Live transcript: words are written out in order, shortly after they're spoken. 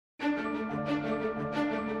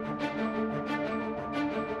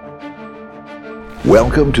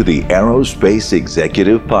Welcome to the Aerospace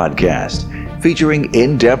Executive Podcast, featuring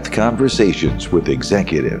in-depth conversations with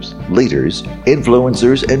executives, leaders,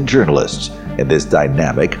 influencers, and journalists in this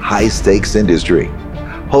dynamic, high-stakes industry.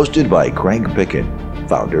 Hosted by Craig Pickett,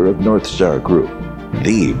 founder of North Star Group,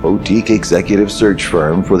 the boutique executive search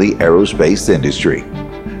firm for the aerospace industry.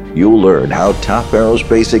 You'll learn how top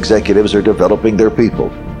aerospace executives are developing their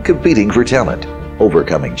people, competing for talent,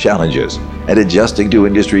 overcoming challenges, and adjusting to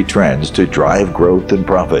industry trends to drive growth and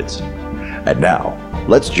profits. And now,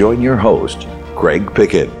 let's join your host, Craig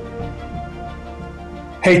Pickett.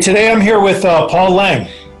 Hey, today I'm here with Paul Lange.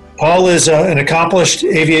 Paul is an accomplished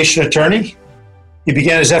aviation attorney. He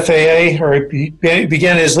began his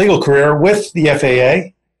began his legal career with the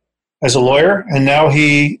FAA as a lawyer, and now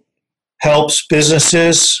he helps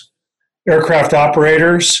businesses, aircraft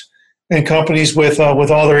operators, and companies with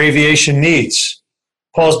all their aviation needs.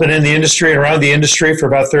 Paul's been in the industry and around the industry for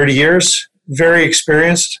about 30 years. Very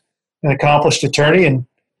experienced and accomplished attorney, and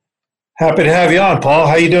happy to have you on, Paul.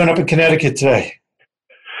 How you doing up in Connecticut today?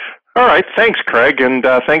 All right, thanks, Craig, and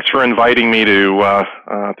thanks for inviting me to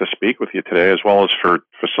speak with you today, as well as for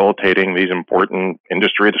facilitating these important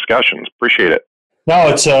industry discussions. Appreciate it. No,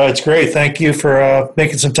 it's great. Thank you for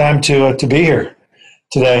making some time to be here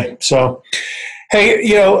today. So, hey,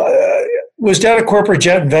 was down at Corporate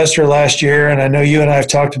Jet Investor last year, and I know you and I have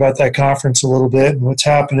talked about that conference a little bit and what's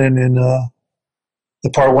happening in the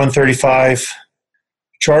Part 135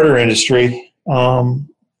 charter industry,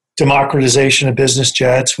 democratization of business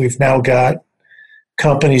jets. We've now got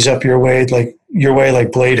companies up your way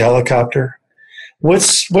like Blade Helicopter.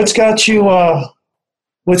 What's got you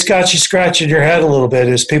scratching your head a little bit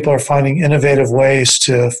is people are finding innovative ways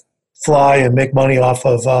to fly and make money off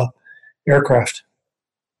of aircraft.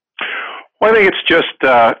 Well, I think it's just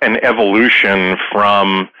an evolution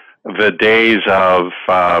from the days of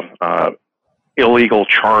illegal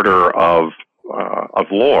charter of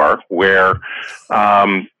lore, where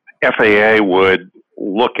FAA would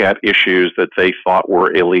look at issues that they thought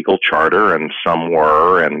were illegal charter, and some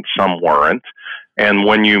were, and some weren't. And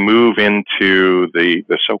when you move into the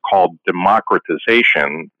so-called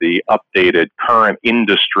democratization, the updated current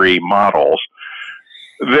industry models,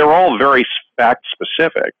 they're all very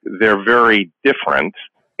fact-specific. They're very different,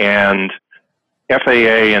 and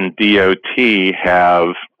FAA and DOT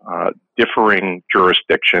have differing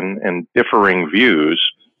jurisdiction and differing views,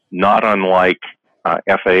 not unlike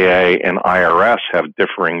FAA and IRS have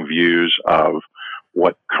differing views of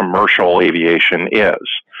what commercial aviation is.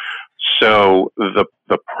 So the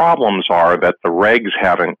problems are that the regs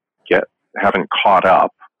haven't caught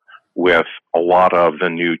up with a lot of the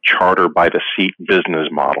new charter by the seat business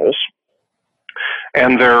models.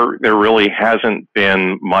 And there really hasn't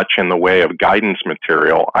been much in the way of guidance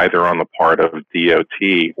material, either on the part of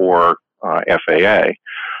DOT or FAA.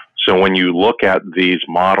 So when you look at these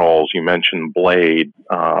models, you mentioned Blade,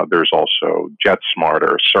 there's also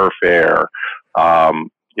JetSmarter, Surf Air, a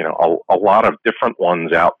lot of different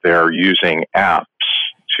ones out there using apps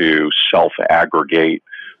to self-aggregate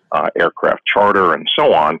aircraft charter and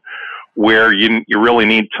so on, where you really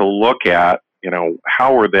need to look at,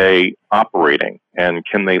 how are they operating, and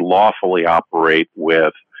can they lawfully operate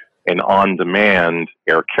with an on-demand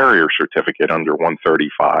air carrier certificate under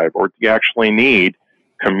 135, or do you actually need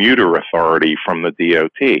commuter authority from the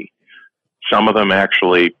DOT? Some of them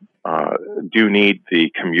actually do need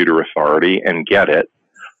the commuter authority and get it.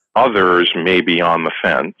 Others may be on the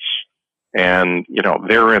fence. And,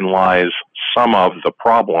 therein lies some of the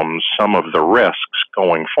problems, some of the risks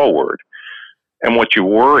going forward. And what you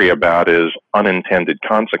worry about is unintended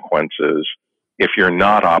consequences. If you're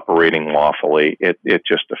not operating lawfully, it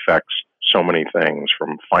just affects so many things,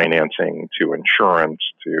 from financing to insurance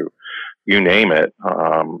to you name it,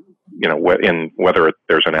 whether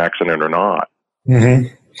there's an accident or not. Mm-hmm.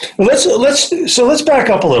 Well, let's back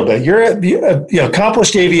up a little bit. You're an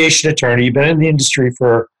accomplished aviation attorney. You've been in the industry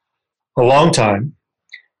for a long time.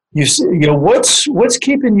 What's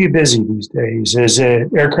keeping you busy these days? Is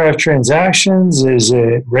it aircraft transactions? Is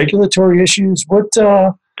it regulatory issues?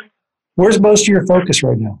 Where's most of your focus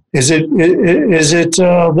right now? Is it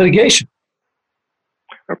litigation?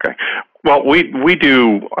 Okay. Well, we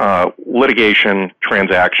do litigation,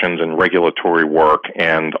 transactions, and regulatory work,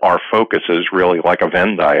 and our focus is really like a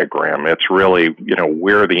Venn diagram. It's really,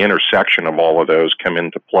 where the intersection of all of those come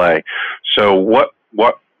into play. So what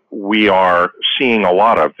we are seeing a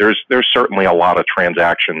lot of, there's certainly a lot of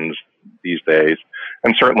transactions these days,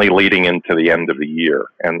 and certainly leading into the end of the year,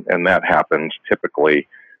 and that happens typically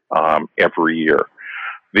every year.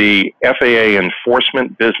 The FAA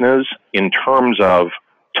enforcement business, in terms of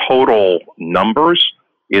total numbers,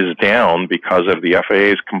 is down because of the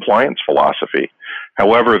FAA's compliance philosophy.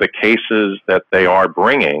 However, the cases that they are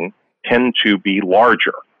bringing tend to be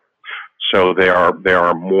larger. So they are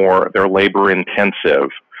they're labor intensive.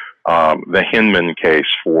 The Hinman case,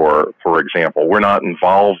 for example, we're not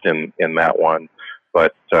involved in that one,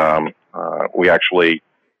 but we actually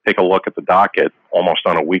take a look at the docket almost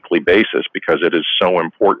on a weekly basis because it is so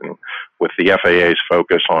important with the FAA's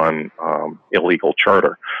focus on illegal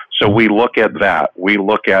charter. So we look at that. We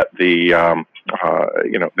look at the,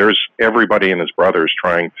 there's everybody and his brothers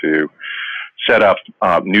trying to set up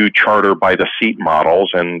new charter by the seat models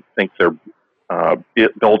and think they're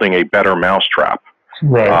building a better mousetrap.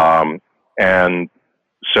 Right. And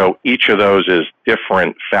so each of those is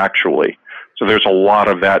different factually. So there's a lot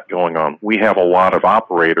of that going on. We have a lot of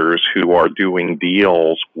operators who are doing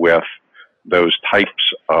deals with those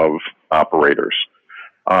types of operators.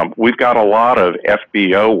 We've got a lot of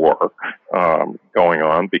FBO work going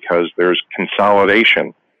on because there's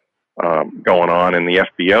consolidation going on in the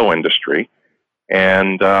FBO industry.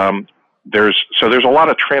 And there's a lot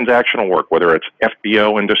of transactional work, whether it's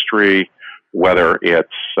FBO industry, whether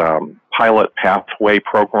it's pilot pathway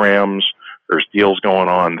programs. There's deals going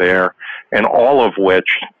on there, and all of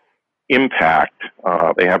which impact.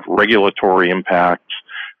 They have regulatory impacts.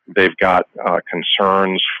 They've got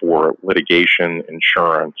concerns for litigation,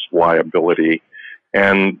 insurance, liability,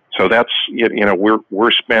 and so that's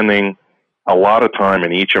we're spending a lot of time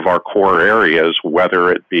in each of our core areas,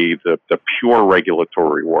 whether it be the pure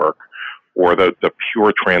regulatory work or the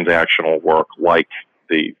pure transactional work, like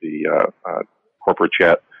the corporate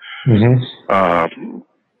jet. Mm-hmm.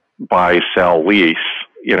 Buy, sell, lease,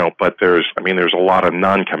 but there's a lot of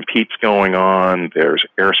non-competes going on. There's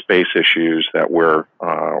airspace issues that we're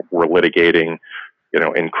litigating,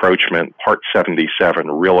 encroachment, Part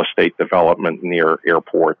 77, real estate development near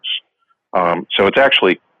airports. So it's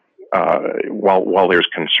actually, while there's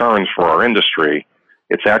concerns for our industry,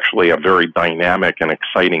 it's actually a very dynamic and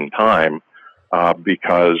exciting time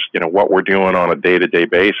because, what we're doing on a day-to-day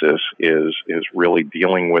basis is really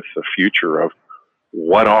dealing with the future of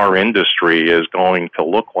what our industry is going to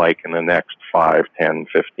look like in the next 5, 10,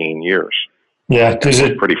 15 years. Yeah,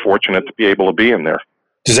 we're pretty fortunate to be able to be in there.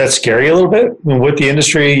 Does that scare you a little bit? I mean, with the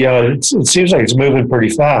industry, it seems like it's moving pretty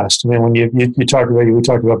fast. I mean, when we talked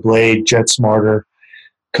about Blade, JetSmarter, a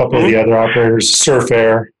couple of the other operators, Surf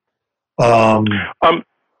Air. Well, I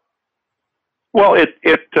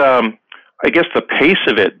guess the pace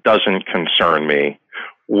of it doesn't concern me.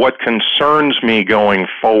 What concerns me going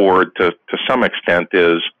forward to some extent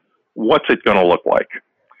is what's it going to look like?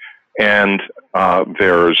 And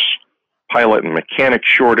there's pilot and mechanic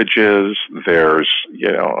shortages. There's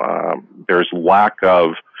lack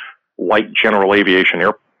of light general aviation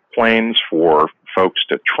airplanes for folks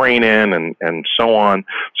to train in and so on.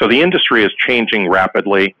 So the industry is changing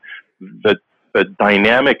rapidly. The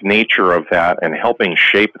dynamic nature of that and helping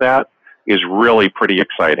shape that is really pretty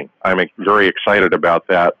exciting. I'm very excited about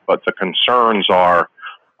that, but the concerns are,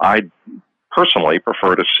 I personally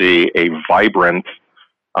prefer to see a vibrant,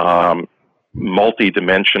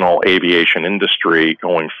 multi-dimensional aviation industry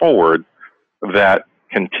going forward that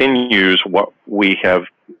continues what we have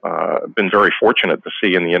been very fortunate to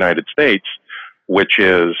see in the United States, which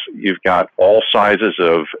is you've got all sizes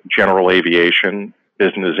of general aviation,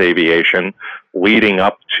 business aviation, leading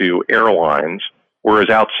up to airlines. Whereas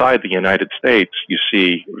outside the United States, you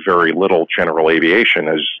see very little general aviation,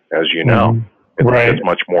 as you know. Right. It's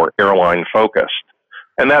much more airline focused.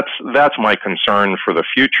 And that's my concern for the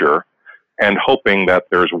future, and hoping that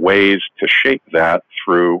there's ways to shape that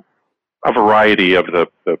through a variety of the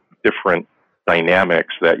different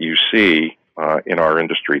dynamics that you see in our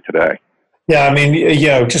industry today. Yeah, I mean,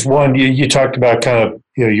 just one, you talked about kind of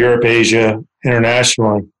Europe, Asia,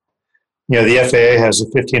 internationally. The FAA has a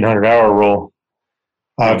 1,500-hour rule,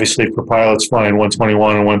 obviously for pilots flying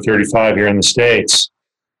 121 and 135 here in the States.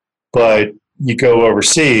 But you go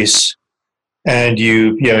overseas, and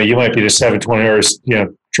you might be to 720 or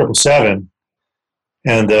 777,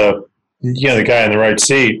 and the guy in the right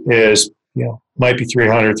seat is might be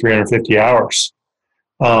 300, 350 hours.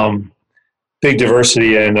 Big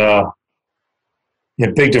diversity in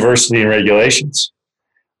regulations.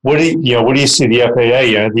 What do you see the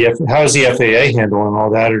FAA? How is the FAA handling all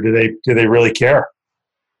that, or do they really care?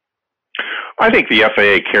 I think the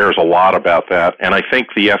FAA cares a lot about that, and I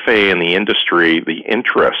think the FAA and the industry, the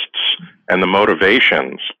interests and the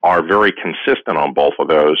motivations are very consistent on both of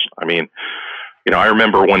those. I mean, I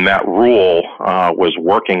remember when that rule was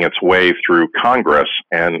working its way through Congress,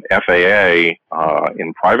 and FAA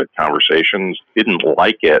in private conversations didn't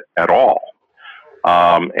like it at all.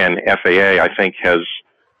 And FAA, I think, has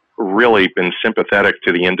really been sympathetic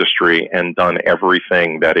to the industry and done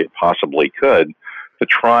everything that it possibly could to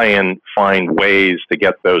try and find ways to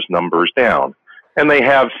get those numbers down. And they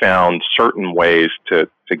have found certain ways to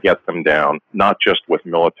get them down, not just with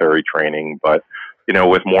military training, but,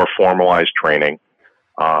 with more formalized training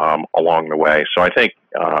along the way. So I think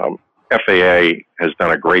FAA has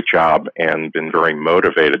done a great job and been very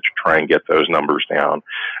motivated to try and get those numbers down.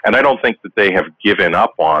 And I don't think that they have given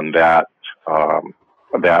up on that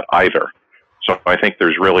either. So I think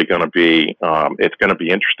there's really going to be, it's going to be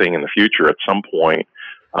interesting in the future at some point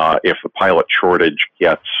if the pilot shortage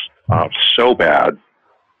gets so bad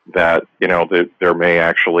that, there may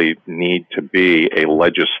actually need to be a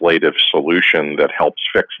legislative solution that helps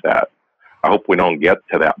fix that. I hope we don't get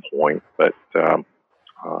to that point, but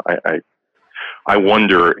I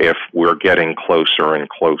wonder if we're getting closer and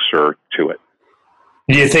closer to it.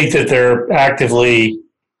 Do you think that they're actively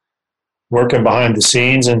working behind the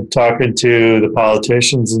scenes and talking to the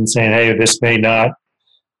politicians and saying, hey, this may not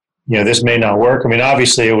work? I mean,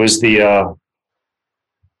 obviously it was the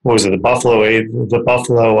the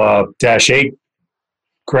Buffalo Dash 8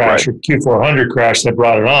 crash, right, or Q400 crash that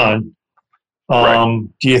brought it on. Right.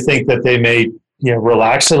 Do you think that they may,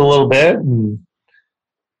 relax it a little bit and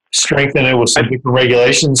strengthen it with some different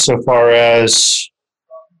regulations so far as,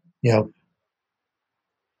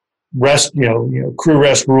 crew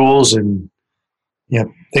rest rules and,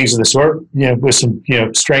 things of the sort, with some,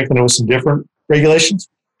 strengthen it with some different regulations?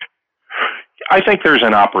 I think there's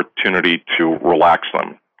an opportunity to relax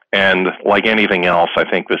them. And like anything else, I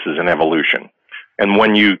think this is an evolution. And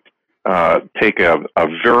when you take a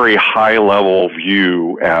very high-level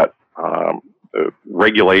view at the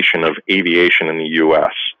regulation of aviation in the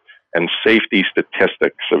U.S. and safety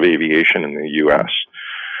statistics of aviation in the U.S.,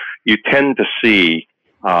 you tend to see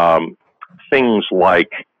things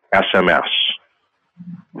like SMS,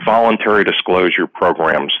 voluntary disclosure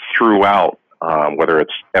programs throughout, whether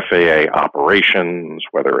it's FAA operations,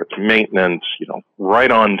 whether it's maintenance,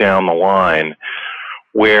 right on down the line,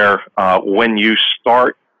 where when you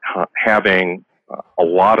start having a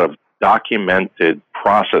lot of documented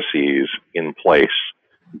processes in place,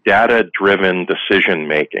 data-driven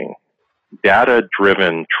decision-making,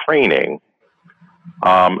 data-driven training,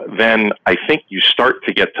 then I think you start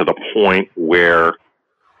to get to the point where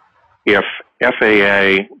if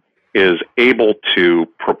FAA is able to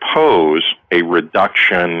propose a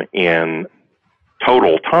reduction in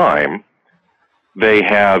total time, they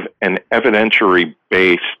have an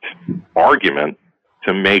evidentiary-based argument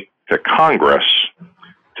to make to Congress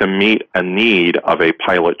to meet a need of a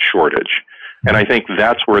pilot shortage. And I think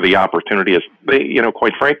that's where the opportunity is. They,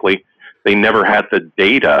 quite frankly, they never had the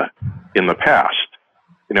data in the past.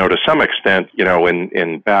 To some extent,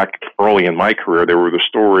 in back early in my career, there were the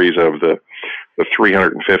stories of the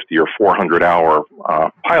 350 or 400 hour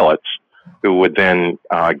pilots who would then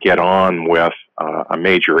get on with a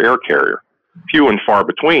major air carrier. Few and far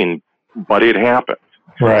between, but it happened.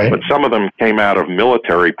 Right. But some of them came out of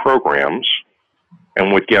military programs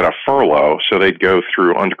and would get a furlough, so they'd go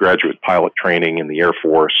through undergraduate pilot training in the Air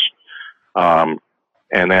Force, and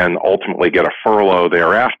then ultimately get a furlough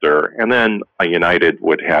thereafter, and then a United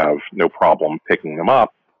would have no problem picking them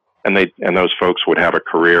up, and those folks would have a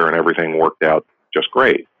career and everything worked out just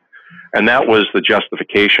great. And that was the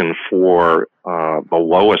justification for the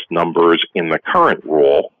lowest numbers in the current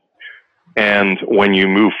rule. And when you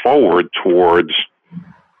move forward towards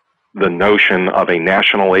the notion of a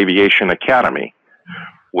National Aviation Academy,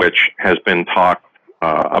 which has been talked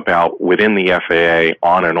about within the FAA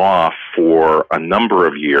on and off for a number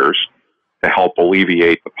of years to help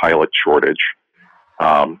alleviate the pilot shortage,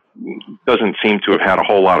 doesn't seem to have had a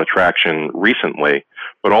whole lot of traction recently,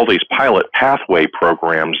 but all these pilot pathway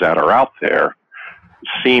programs that are out there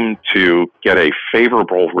seem to get a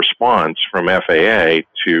favorable response from FAA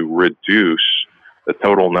to reduce the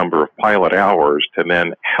total number of pilot hours to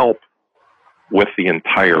then help with the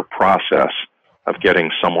entire process of getting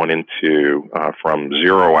someone into from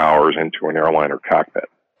 0 hours into an airliner cockpit.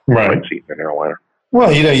 Right. Seat in an airliner.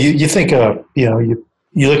 Well, you think of, you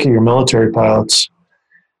look at your military pilots,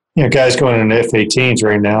 guys going into F-18s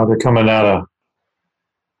right now, they're coming out of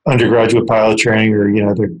undergraduate pilot training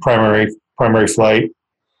or, their primary flight.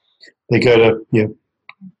 They go to,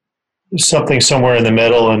 something somewhere in the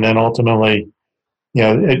middle, and then ultimately, they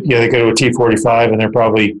go to a T-45 and they're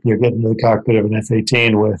probably, getting into the cockpit of an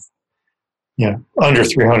F-18 with, under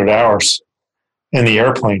 300 hours in the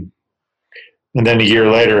airplane. And then a year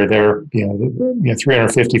later, they're,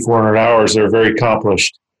 350, 400 hours. They're a very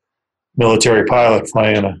accomplished military pilot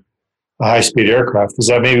flying a a high-speed aircraft. Is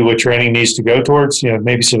that maybe what training needs to go towards?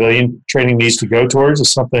 Maybe civilian training needs to go towards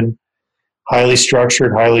is something highly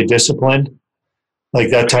structured, highly disciplined, like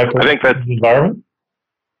that type of environment?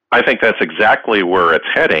 I think that's exactly where it's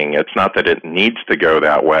heading. It's not that it needs to go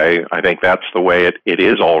that way. I think that's the way it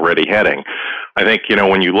is already heading. I think,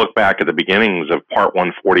 when you look back at the beginnings of Part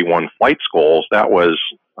 141 flight schools, that was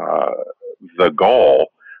the goal.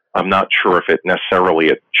 I'm not sure if it necessarily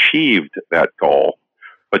achieved that goal,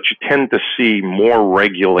 but you tend to see more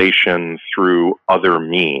regulation through other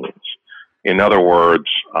means. In other words,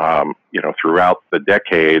 throughout the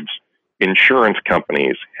decades, insurance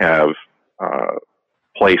companies have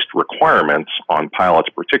placed requirements on pilots,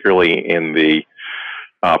 particularly in the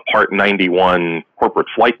Part 91 corporate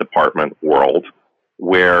flight department world,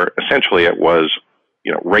 where essentially it was,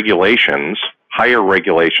 regulations, higher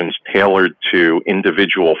regulations tailored to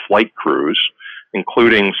individual flight crews,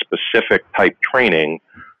 including specific type training,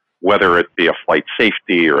 whether it be a flight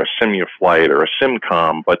safety or a simuflight or a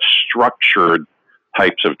simcom, but structured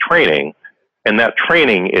types of training. And that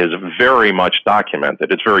training is very much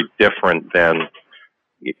documented. It's very different than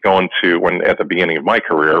going to, at the beginning of my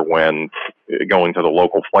career, when going to the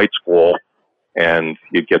local flight school and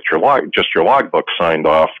you'd get your logbook signed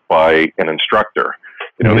off by an instructor.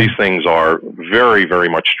 These things are very, very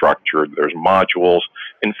much structured. There's modules.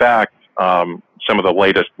 In fact, some of the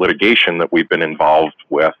latest litigation that we've been involved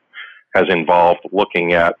with has involved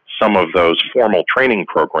looking at some of those formal training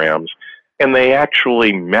programs, and they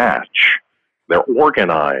actually match. They're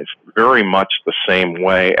organized very much the same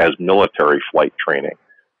way as military flight training.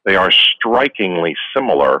 They are strikingly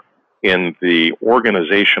similar in the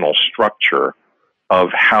organizational structure of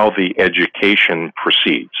how the education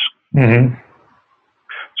proceeds. Mm-hmm.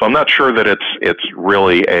 So I'm not sure that it's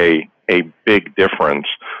really a big difference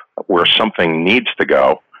where something needs to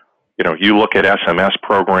go. You look at SMS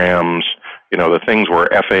programs, the things where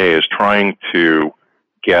FAA is trying to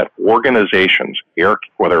get organizations,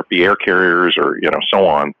 whether it be air carriers or, so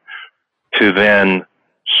on, to then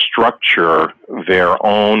structure their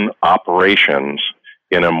own operations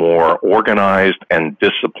in a more organized and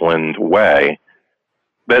disciplined way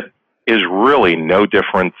that is really no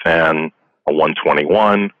different than a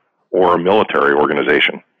 121 or a military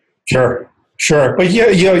organization. Sure. But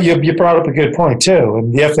you brought up a good point too.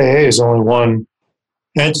 And the FAA is only one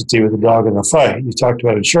entity with a dog in the fight. You talked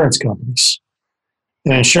about insurance companies.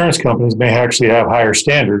 And insurance companies may actually have higher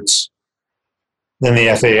standards than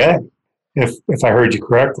the FAA, if I heard you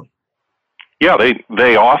correctly. Yeah,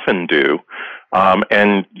 they often do.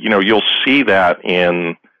 And you'll see that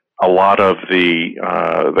in a lot of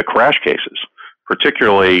the crash cases,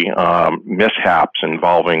 particularly mishaps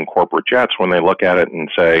involving corporate jets, when they look at it and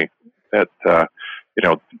say that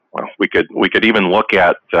we could even look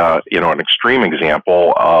at an extreme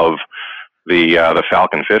example of the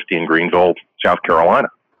Falcon 50 in Greenville, South Carolina.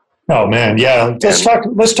 Oh man, yeah. Let's talk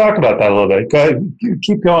about that a little bit. Go ahead,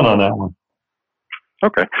 keep going on that one.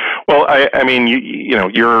 Okay. Well, I mean,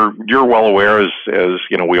 you're well aware, as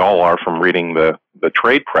we all are from reading the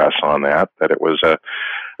trade press on that it was a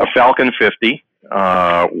Falcon 50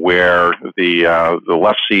 where the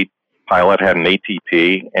left seat pilot had an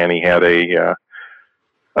ATP and he had a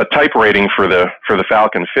type rating for the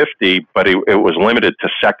Falcon 50, but it was limited to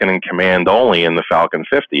second in command only in the Falcon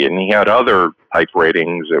 50, and he had other type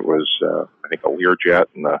ratings. It was I think a Learjet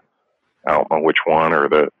and I don't know which one,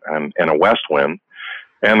 and a Westwind.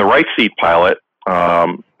 And the right seat pilot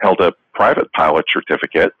held a private pilot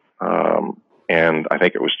certificate, and I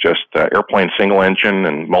think it was just airplane single engine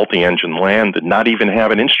and multi-engine land, did not even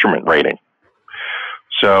have an instrument rating.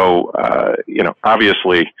 So,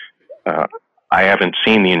 obviously, I haven't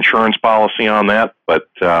seen the insurance policy on that, but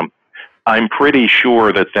I'm pretty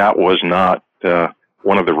sure that was not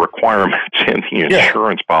one of the requirements in the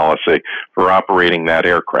insurance policy for operating that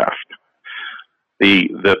aircraft.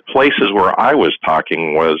 The places where I was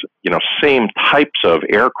talking was, same types of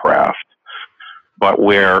aircraft, but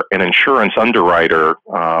where an insurance underwriter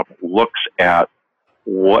looks at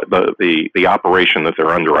what the operation that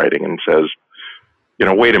they're underwriting and says,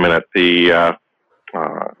 wait a minute, the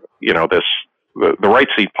right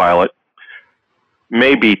seat pilot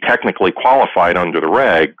may be technically qualified under the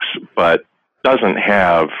regs, but doesn't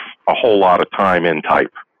have a whole lot of time in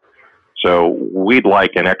type. So we'd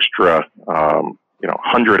like an extra,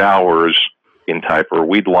 100 hours in type, or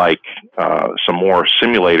we'd like some more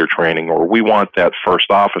simulator training, or we want that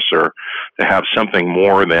first officer to have something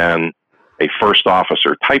more than a first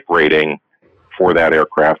officer type rating for that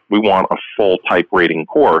aircraft. We want a full type rating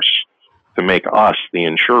course to make us, the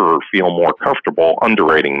insurer, feel more comfortable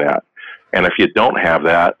underwriting that. And if you don't have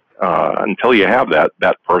that, until you have that,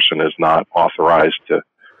 that person is not authorized to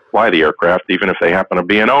fly the aircraft, even if they happen to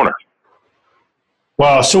be an owner.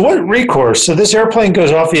 Wow. So what recourse? So this airplane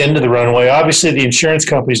goes off the end of the runway. Obviously, the insurance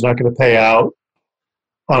company's not going to pay out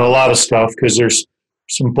on a lot of stuff because there's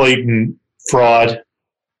some blatant fraud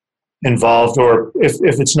involved, or if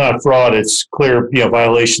it's not fraud, it's clear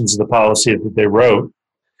violations of the policy that they wrote.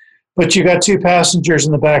 But you got two passengers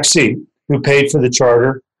in the back seat who paid for the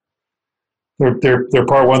charter. They're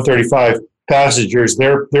Part 135 passengers.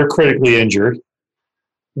 They're critically injured.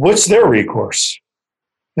 What's their recourse?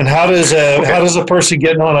 And how does a person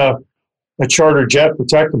getting on a charter jet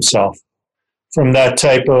protect himself from that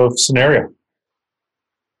type of scenario?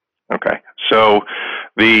 Okay, so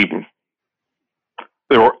there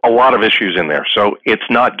are a lot of issues in there. So it's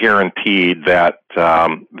not guaranteed that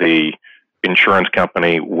the insurance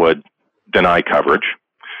company would deny coverage.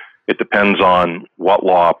 It depends on what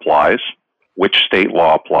law applies, which state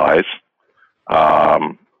law applies,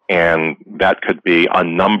 and that could be a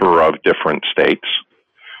number of different states.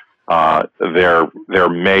 There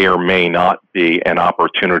may or may not be an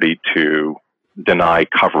opportunity to deny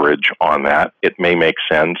coverage on that. It may make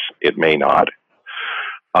sense, it may not.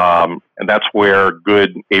 And that's where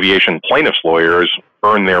good aviation plaintiffs lawyers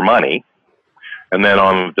earn their money. And then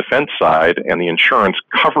on the defense side and the insurance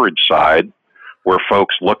coverage side, where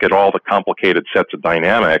folks look at all the complicated sets of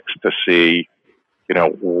dynamics to see,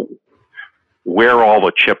 where all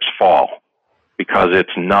the chips fall, because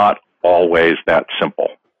it's not always that simple.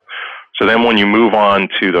 So then when you move on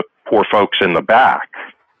to the poor folks in the back,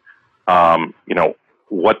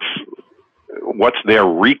 what's their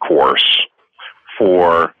recourse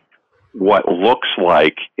for what looks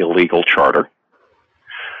like illegal charter?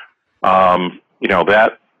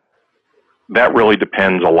 That really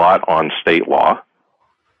depends a lot on state law,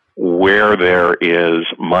 where there is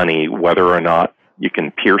money, whether or not you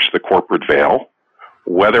can pierce the corporate veil,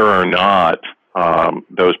 whether or not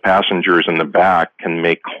those passengers in the back can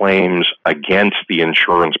make claims against the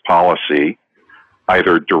insurance policy,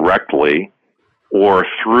 either directly or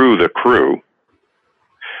through the crew.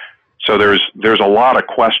 So there's a lot of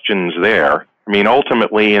questions there. I mean,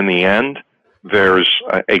 ultimately, in the end, there's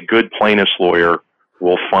a good plaintiff's lawyer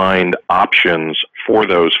will find options for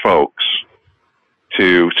those folks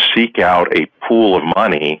to seek out a pool of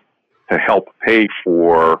money to help pay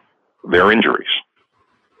for their injuries.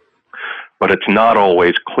 But it's not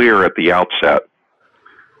always clear at the outset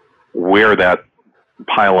where that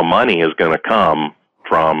pile of money is going to come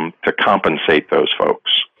from to compensate those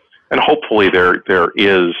folks. And hopefully there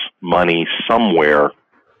is money somewhere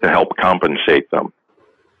to help compensate them.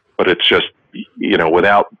 But it's just,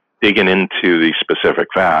 without digging into the specific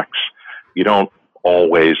facts, you don't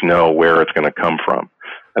always know where it's going to come from.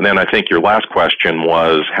 And then I think your last question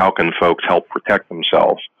was, how can folks help protect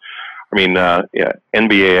themselves? I mean,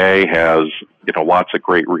 NBAA has lots of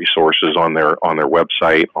great resources on their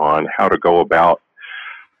website on how to go about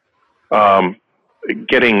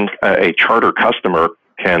getting a charter customer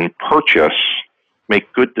can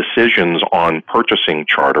make good decisions on purchasing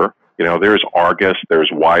charter. There's Argus,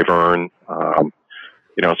 there's Wyvern,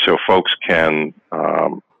 so folks can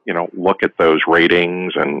look at those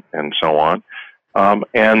ratings and so on.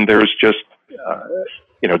 And there's just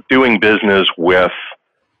doing business with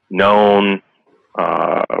known,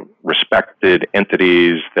 respected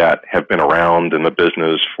entities that have been around in the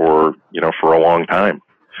business for a long time.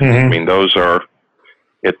 Mm-hmm. I mean,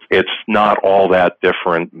 it's not all that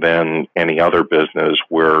different than any other business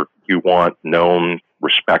where you want known,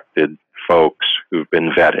 respected folks who've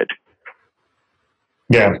been vetted.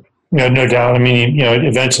 Yeah, no doubt. I mean,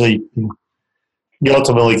 eventually you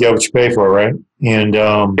ultimately get what you pay for, right? And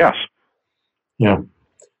yes,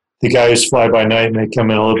 the guys fly by night may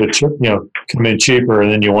come in a little bit, come in cheaper,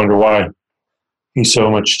 and then you wonder why he's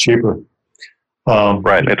so much cheaper.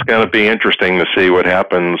 Right. It's going to be interesting to see what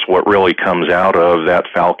happens, what really comes out of that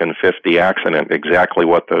Falcon 50 accident, exactly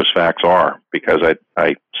what those facts are, because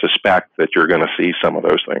I suspect that you're going to see some of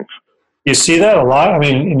those things. You see that a lot? I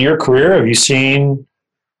mean, in your career, have you seen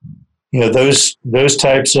those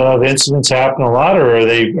types of incidents happen a lot, or are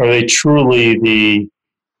they truly the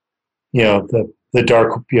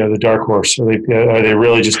dark horse? Are they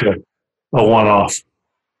really just a one-off?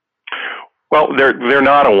 Well, they're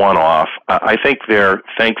not a one-off. I think they're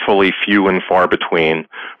thankfully few and far between.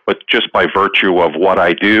 But just by virtue of what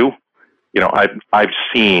I do, I've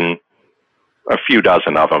seen a few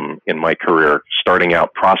dozen of them in my career. Starting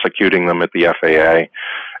out prosecuting them at the FAA,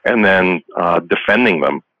 and then defending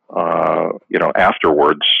them,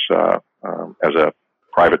 afterwards as a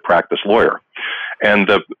private practice lawyer. And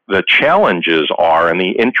the challenges are, and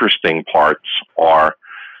the interesting parts are,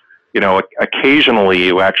 occasionally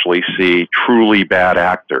you actually see truly bad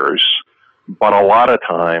actors, but a lot of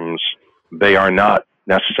times they are not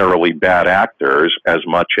necessarily bad actors as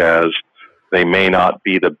much as they may not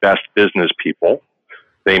be the best business people.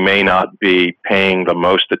 They may not be paying the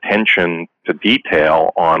most attention to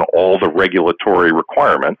detail on all the regulatory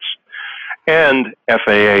requirements. And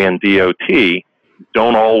FAA and DOT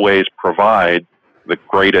don't always provide the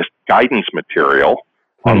greatest guidance material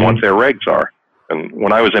on what their regs are. And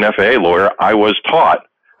when I was an FAA lawyer, I was taught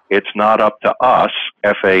it's not up to us,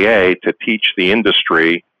 FAA, to teach the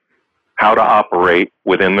industry how to operate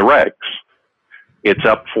within the regs. It's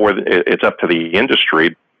up to the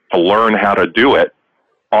industry to learn how to do it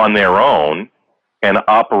on their own and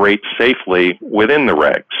operate safely within the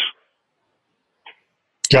regs.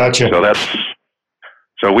 Gotcha.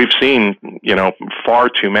 So we've seen, far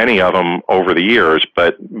too many of them over the years,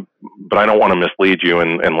 but I don't want to mislead you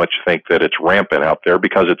and let you think that it's rampant out there,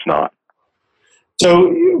 because it's not.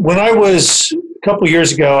 So when a couple of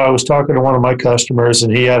years ago, I was talking to one of my customers,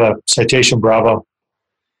 and he had a Citation Bravo,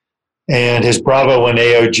 and his Bravo went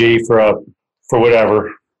AOG for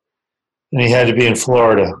whatever, and he had to be in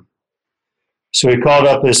Florida. So he called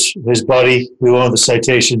up his buddy who owned the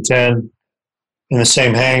Citation 10 in the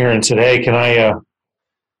same hangar and said, "Hey, can I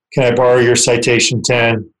borrow your Citation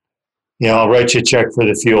 10? I'll write you a check for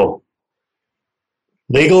the fuel."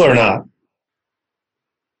 Legal or not?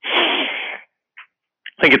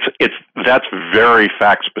 I think that's very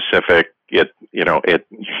fact specific. You're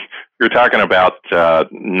talking about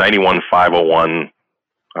 91.501,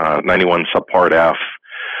 91 subpart F,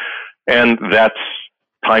 and that's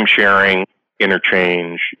time sharing,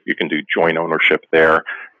 interchange. You can do joint ownership there,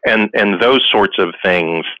 and those sorts of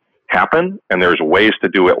things happen. And there's ways to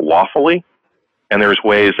do it lawfully, and there's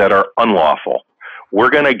ways that are unlawful.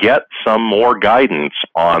 We're going to get some more guidance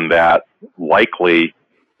on that, likely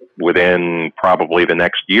within probably the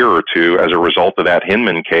next year or two, as a result of that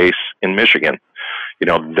Hinman case in Michigan.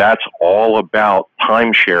 That's all about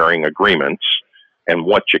time-sharing agreements and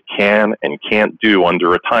what you can and can't do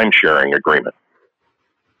under a time-sharing agreement.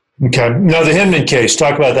 Okay. Now, the Hinman case,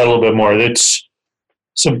 talk about that a little bit more. It's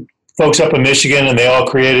some folks up in Michigan, and they all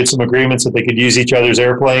created some agreements that they could use each other's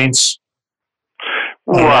airplanes.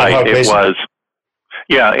 Right. It was.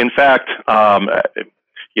 Yeah. In fact,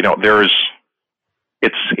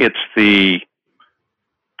 it's the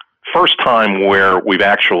first time where we've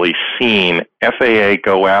actually seen FAA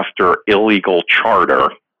go after illegal charter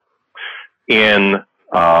in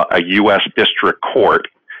a U.S. district court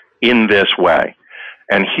in this way.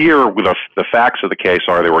 And here, the facts of the case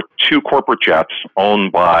are there were two corporate jets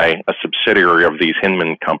owned by a subsidiary of these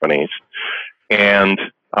Hinman companies, and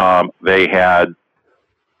they had,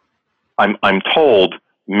 I'm told,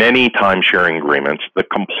 many timesharing agreements. The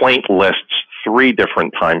complaint lists 3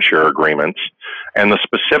 different timeshare agreements, and the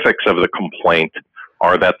specifics of the complaint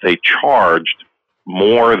are that they charged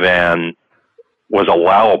more than was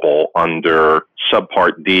allowable under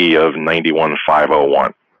subpart D of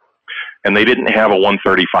 91.501. And they didn't have a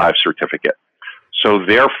 135 certificate. So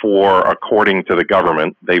therefore, according to the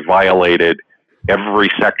government, they violated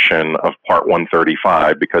every section of Part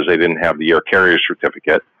 135 because they didn't have the air carrier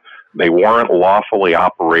certificate. They weren't lawfully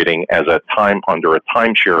operating as under a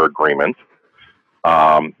timeshare agreement.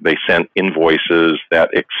 They sent invoices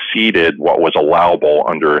that exceeded what was allowable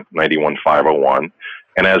under 91.501.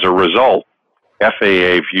 And as a result,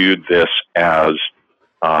 FAA viewed this as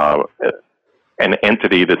an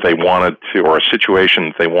entity that they wanted to, or a situation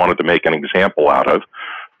that they wanted to make an example out of.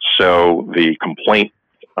 So the complaint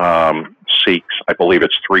seeks, I believe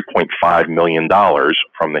it's $3.5 million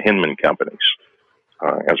from the Hinman companies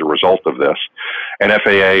as a result of this. And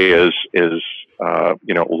FAA is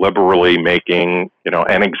liberally making,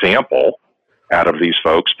 an example out of these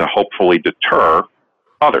folks to hopefully deter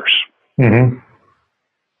others. Mm-hmm.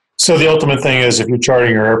 So the ultimate thing is, if you're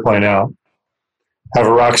charting your airplane out, have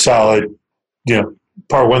a rock solid,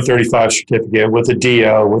 Part 135 certificate with a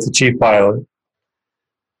DO, with a chief pilot,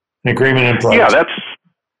 an agreement in place. Yeah,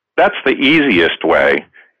 that's the easiest way,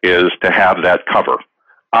 is to have that cover.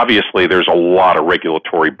 Obviously, there's a lot of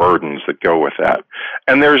regulatory burdens that go with that.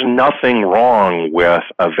 And there's nothing wrong with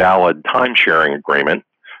a valid time-sharing agreement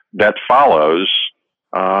that follows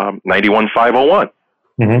 91.501.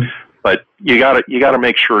 Mm-hmm. But you got to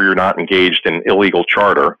make sure you're not engaged in illegal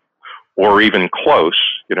charter, or even close,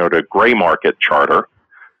 to gray market charter,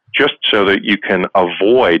 just so that you can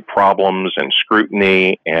avoid problems and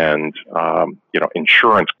scrutiny and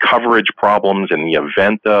insurance coverage problems in the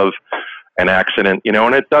event of an accident.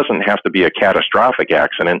 And it doesn't have to be a catastrophic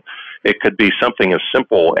accident. It could be something as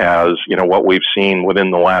simple as what we've seen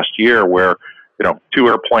within the last year, where two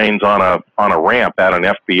airplanes on a ramp at an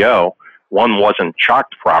FBO. One wasn't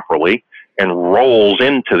chocked properly and rolls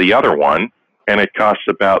into the other one, and it costs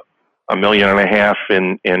about $1.5 million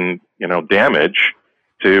in damage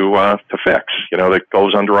to fix. That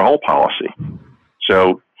goes under a hull policy.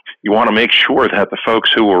 So you want to make sure that the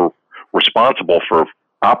folks who are responsible for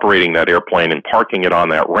operating that airplane and parking it on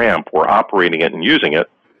that ramp, or operating it and using it,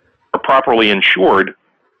 are properly insured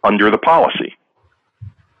under the policy.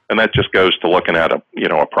 And that just goes to looking at a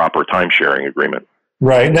proper time-sharing agreement.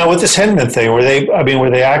 Right. Now, with this Hinman thing, were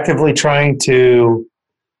they actively trying to,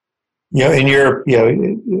 you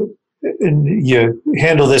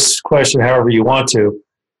handle this question however you want to?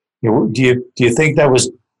 Do you think that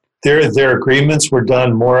was their agreements were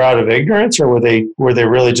done more out of ignorance, or were they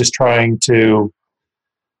really just trying to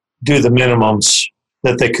do the minimums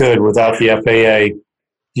that they could without the FAA,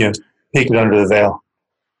 peeking under the veil?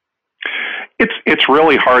 It's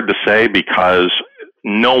really hard to say, because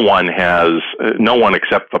no one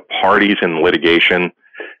except the parties in litigation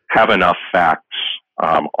have enough facts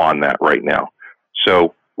on that right now.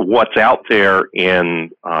 So what's out there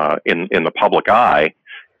in the public eye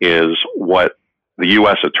is what the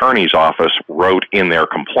U.S. Attorney's Office wrote in their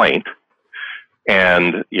complaint,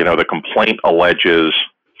 and the complaint alleges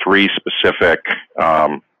 3 specific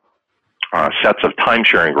sets of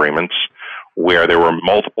time-sharing agreements where there were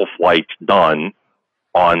multiple flights done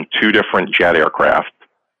on 2 different jet aircraft,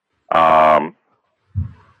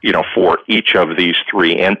 for each of these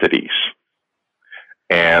 3 entities.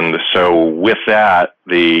 And so with that,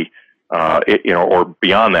 or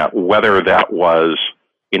beyond that, whether that was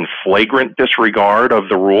in flagrant disregard of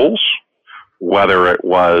the rules, whether it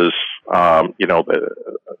was, the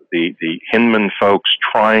Hinman folks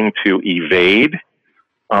trying to evade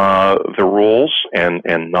the rules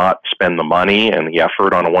and not spend the money and the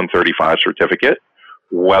effort on a 135 certificate,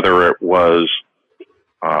 whether it was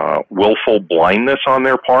willful blindness on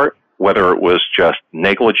their part, whether it was just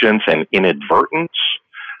negligence and inadvertence.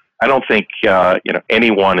 I don't think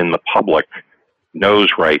anyone in the public knows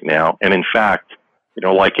right now. And in fact,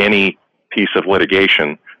 like any piece of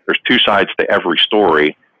litigation, there's 2 sides to every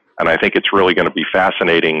story. And I think it's really going to be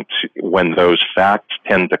fascinating when those facts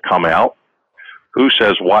tend to come out. Who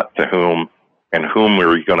says what to whom, and whom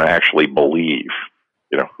are you going to actually believe?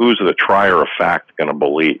 Who's the trier of fact going to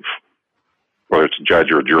believe, whether it's a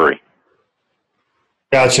judge or a jury?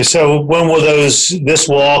 Gotcha. So when will this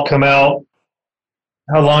will all come out?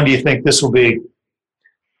 How long do you think this will be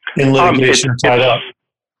in litigation tied up?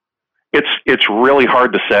 It's really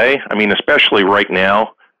hard to say. I mean, especially right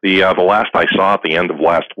now. The last I saw at the end of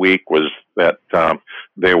last week was that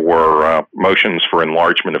there were motions for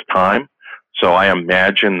enlargement of time. So I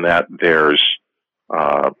imagine that there's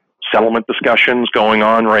settlement discussions going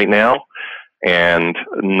on right now, and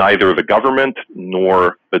neither the government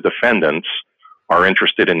nor the defendants are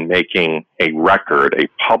interested in making a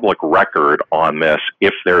public record on this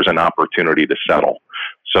if there's an opportunity to settle.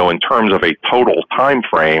 So in terms of a total time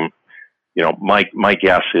frame, my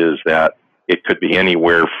guess is that it could be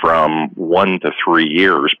anywhere from 1 to 3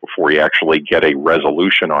 years before you actually get a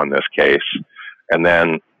resolution on this case. And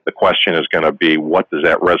then the question is going to be, what does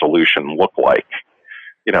that resolution look like?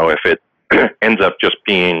 If it ends up just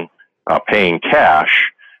being paying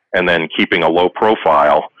cash and then keeping a low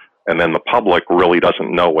profile, and then the public really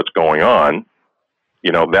doesn't know what's going on,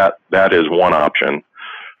 that is one option.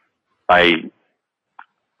 I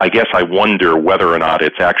guess I wonder whether or not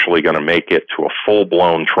it's actually going to make it to a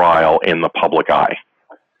full-blown trial in the public eye.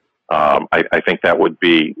 I think that would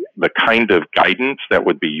be the kind of guidance that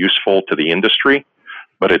would be useful to the industry,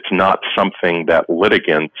 but it's not something that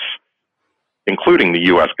litigants, including the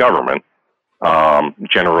U.S. government,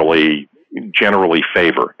 generally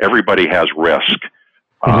favor. Everybody has risk,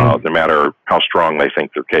 no matter how strong they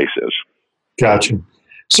think their case is. Gotcha.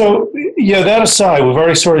 So, that aside,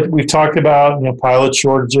 we've talked about, pilot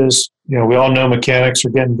shortages. We all know mechanics are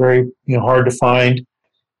getting very, hard to find.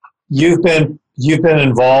 You've been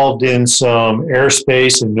involved in some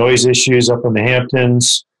airspace and noise issues up in the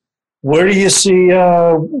Hamptons. Where do you see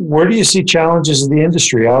challenges in the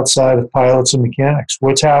industry outside of pilots and mechanics?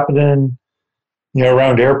 What's happening,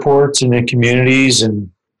 around airports and in communities, and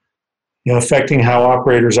affecting how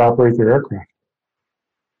operators operate their aircraft?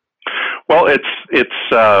 Well,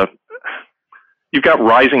 you've got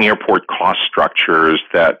rising airport cost structures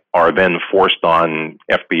that are then forced on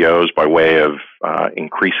FBOs by way of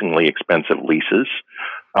increasingly expensive leases.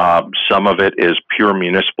 Some of it is pure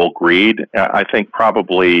municipal greed. I think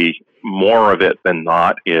probably more of it than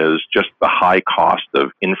not is just the high cost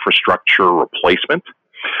of infrastructure replacement.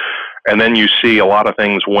 And then you see a lot of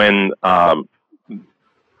things when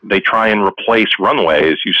they try and replace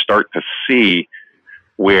runways, you start to see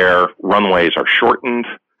where runways are shortened.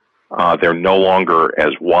 They're no longer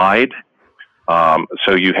as wide.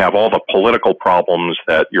 So you have all the political problems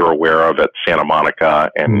that you're aware of at Santa Monica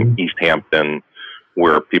and East Hampton,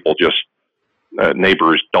 where people just,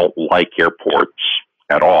 neighbors don't like airports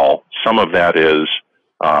at all. Some of that is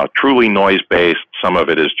truly noise-based. Some of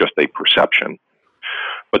it is just a perception.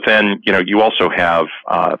 But then, you also have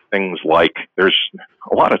things like there's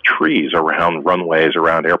a lot of trees around runways,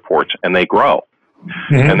 around airports, and they grow.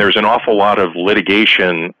 And there's an awful lot of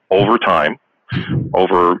litigation over time,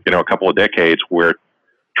 over a couple of decades, where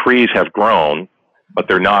trees have grown, but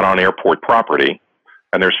they're not on airport property.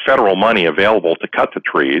 And there's federal money available to cut the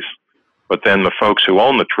trees. But then the folks who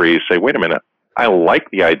own the trees say, wait a minute, I like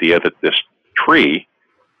the idea that this tree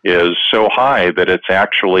is so high that it's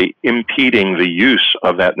actually impeding the use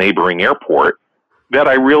of that neighboring airport that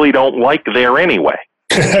I really don't like there anyway.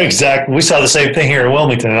 Exactly. We saw the same thing here in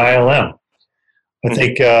Wilmington at ILM. I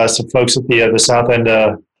think some folks at the south end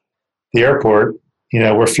of the airport,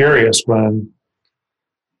 were furious when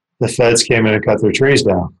the feds came in and cut their trees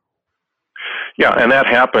down. Yeah, and that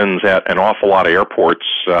happens at an awful lot of airports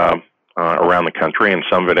around the country, and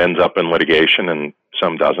some of it ends up in litigation and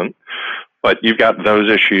some doesn't. But you've got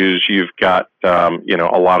those issues. You've got a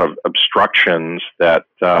lot of obstructions that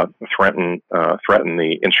threaten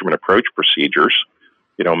the instrument approach procedures.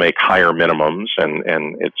 Make higher minimums, and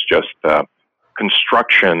it's just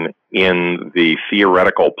construction in the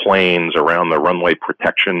theoretical planes around the runway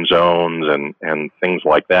protection zones and things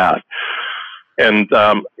like that. And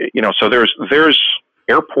so there's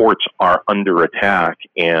airports are under attack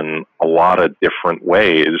in a lot of different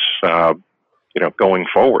ways, going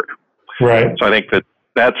forward. Right. So I think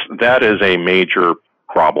that is a major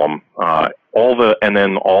problem. All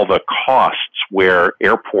the costs where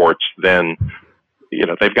airports then,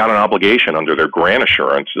 they've got an obligation under their grant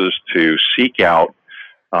assurances to seek out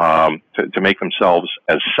to make themselves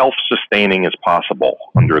as self-sustaining as possible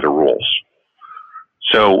under the rules.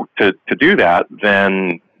 So to do that,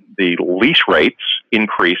 then the lease rates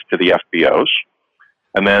increase to the FBOs,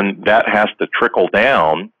 and then that has to trickle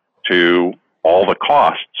down to all the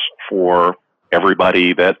costs for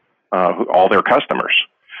everybody that all their customers.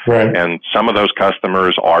 Right. And some of those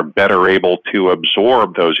customers are better able to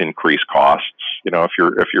absorb those increased costs. If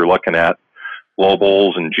you're looking at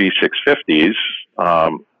Globals and G650s,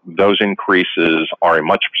 those increases are a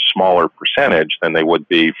much smaller percentage than they would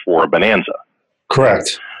be for a Bonanza.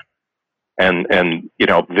 Correct. And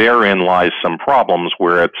therein lies some problems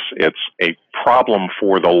where it's a problem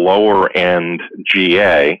for the lower end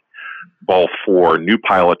GA, both for new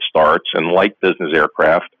pilot starts and light business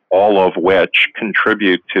aircraft, all of which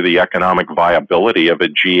contribute to the economic viability of a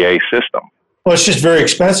GA system. Well, it's just very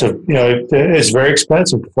expensive. It's very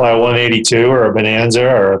expensive to fly a 182 or a Bonanza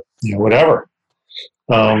or whatever.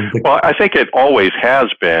 Well, I think it always has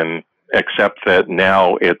been, except that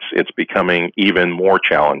now it's becoming even more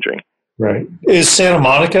challenging. Right. Is Santa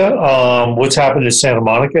Monica? What's happened in Santa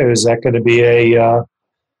Monica? Is that going to be a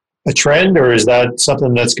trend, or is that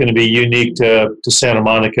something that's going to be unique to Santa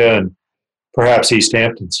Monica and perhaps East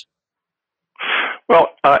Hamptons? Well,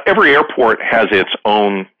 every airport has its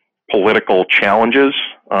own political challenges.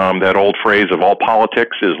 That old phrase of all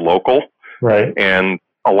politics is local. Right. And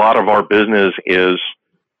a lot of our business is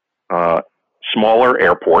smaller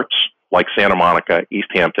airports like Santa Monica, East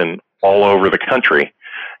Hampton, all over the country.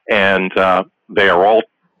 And they are all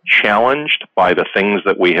challenged by the things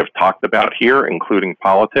that we have talked about here, including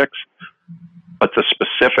politics. But the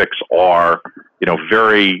specifics are,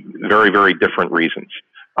 very, very, very different reasons.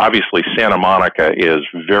 Obviously, Santa Monica is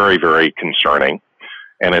very, very concerning.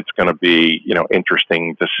 And it's going to be,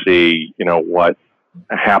 interesting to see, what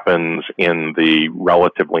happens in the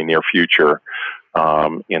relatively near future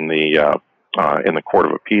in the Court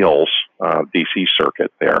of Appeals, DC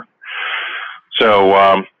circuit there. So,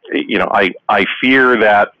 I fear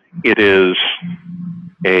that it is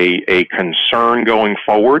a concern going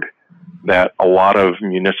forward that a lot of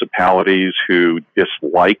municipalities who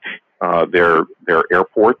dislike their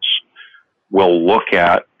airports will look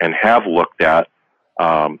at and have looked at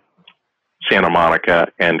Santa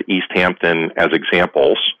Monica and East Hampton as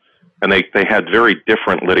examples, and they had very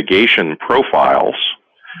different litigation profiles,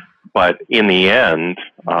 but in the end,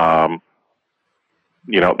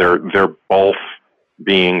 they're both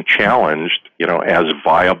being challenged, as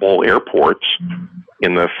viable airports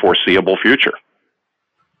in the foreseeable future.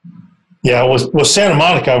 Yeah, well, Santa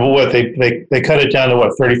Monica, what they cut it down to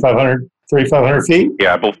what, 3,500 feet?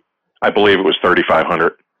 Yeah, I believe it was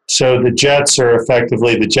 3,500. So the jets and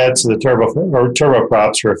the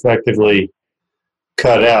turboprops are effectively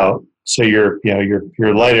cut out. So your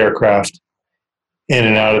light aircraft in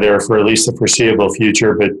and out of there for at least the foreseeable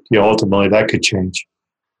future, but ultimately that could change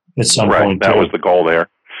at some point. That was the goal there.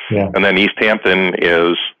 Yeah. And then East Hampton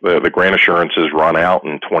is the grant assurances run out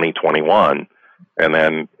in 2021, and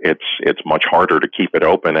then it's much harder to keep it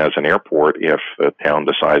open as an airport if the town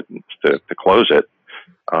decides to close it.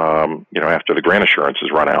 After the grant assurances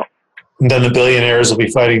run out. And then the billionaires will be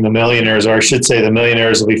fighting the millionaires, or I should say, the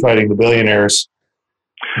millionaires will be fighting the billionaires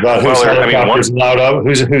about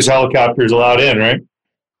whose helicopters allowed in, right?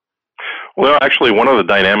 Well, actually, one of the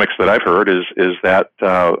dynamics that I've heard is that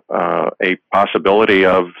a possibility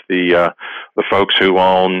of the folks who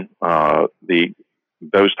own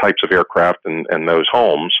those types of aircraft and those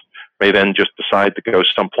homes may then just decide to go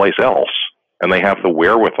someplace else, and they have the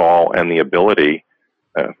wherewithal and the ability.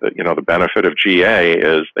 The benefit of GA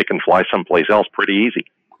is they can fly someplace else pretty easy.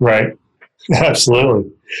 Right.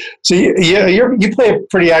 Absolutely. So you play a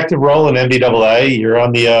pretty active role in NBAA. You're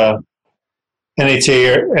on the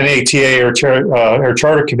NATA Air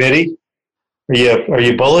Charter Committee. Are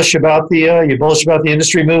you bullish about the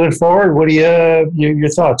industry moving forward? What are your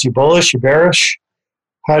thoughts? You bullish? You bearish?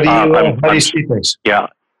 How do you see things? Yeah,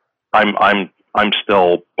 I'm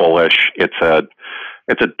still bullish. It's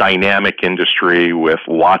a dynamic industry with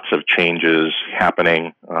lots of changes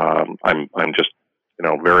happening. I'm just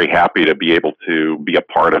very happy to be able to be a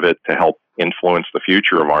part of it to help influence the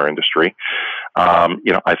future of our industry.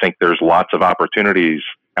 I think there's lots of opportunities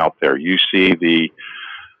out there. You see the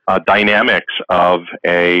dynamics of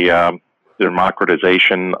a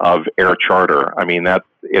democratization of air charter. I mean,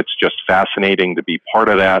 it's just fascinating to be part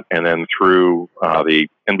of that. And then through the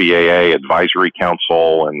NBAA Advisory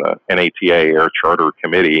Council and the NATA Air Charter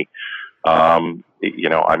Committee, I'm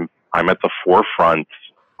at the forefront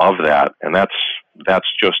of that, and that's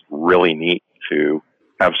just really neat to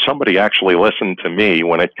have somebody actually listen to me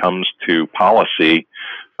when it comes to policy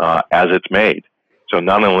as it's made. So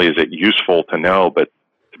not only is it useful to know, but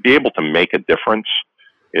to be able to make a difference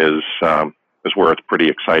is where it's pretty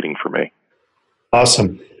exciting for me.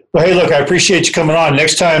 Awesome. Well, hey, look, I appreciate you coming on.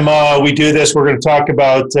 Next time we do this, we're going to talk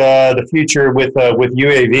about the future with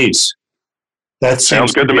UAVs. That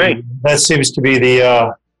sounds good to me. That seems to be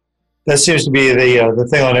the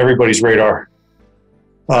thing on everybody's radar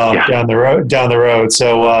down the road.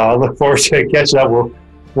 So I look forward to catching up.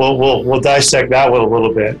 We'll dissect that one a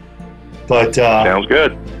little bit. But sounds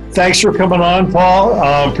good. Thanks for coming on, Paul.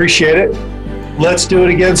 Appreciate it. Let's do it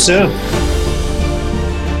again soon.